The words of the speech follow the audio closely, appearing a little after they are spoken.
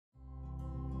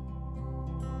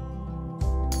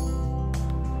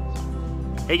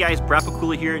Hey guys, Brad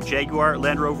Pikula here at Jaguar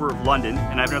Land Rover of London,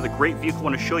 and I have another great vehicle I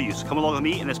want to show you. So come along with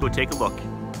me and let's go take a look.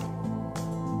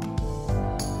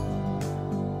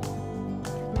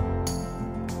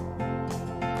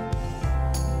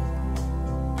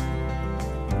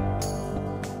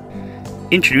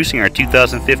 Introducing our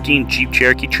 2015 Jeep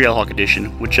Cherokee Trail Hawk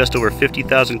Edition with just over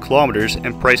 50,000 kilometers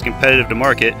and price competitive to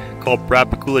market. Call Brad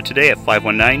Pikula today at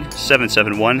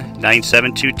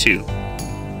 519-771-9722.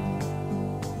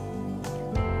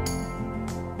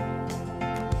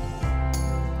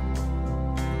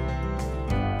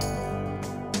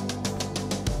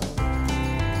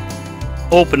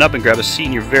 Open up and grab a seat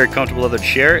in your very comfortable leather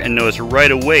chair and notice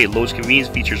right away loads of convenience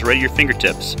features right at your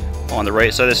fingertips. On the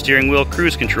right side of the steering wheel,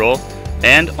 cruise control,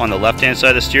 and on the left hand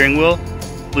side of the steering wheel,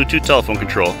 Bluetooth telephone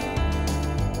control.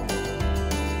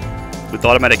 With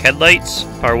automatic headlights,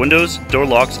 power windows, door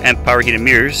locks, and power heated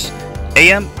mirrors,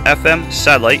 AM, FM,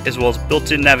 satellite, as well as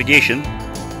built-in navigation,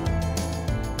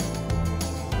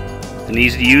 an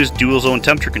easy to use dual zone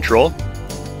temperature control,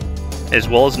 as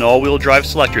well as an all-wheel drive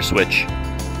selector switch.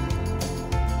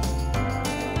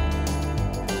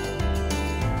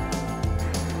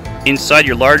 Inside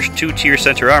your large 2-tier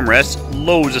center armrest,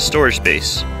 loads of storage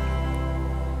space.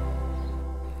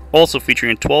 Also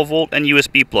featuring a 12-volt and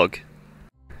USB plug.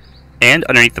 And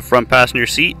underneath the front passenger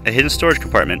seat, a hidden storage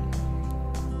compartment.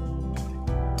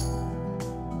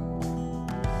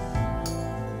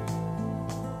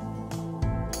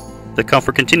 The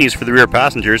comfort continues for the rear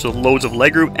passengers with loads of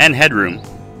legroom and headroom,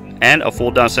 and a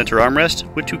fold-down center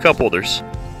armrest with 2 cup holders.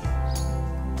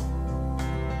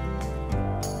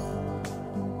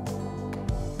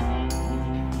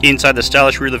 Inside the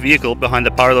stylish rear of the vehicle, behind the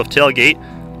power lift tailgate,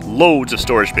 loads of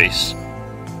storage space.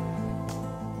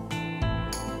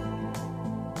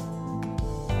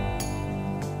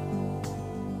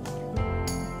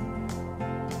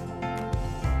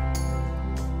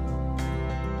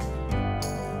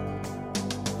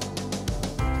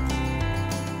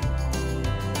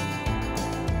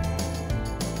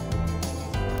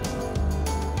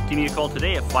 Give me a call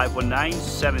today at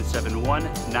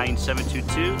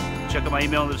 519-771-9722. Check out my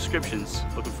email in the descriptions.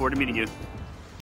 Looking forward to meeting you.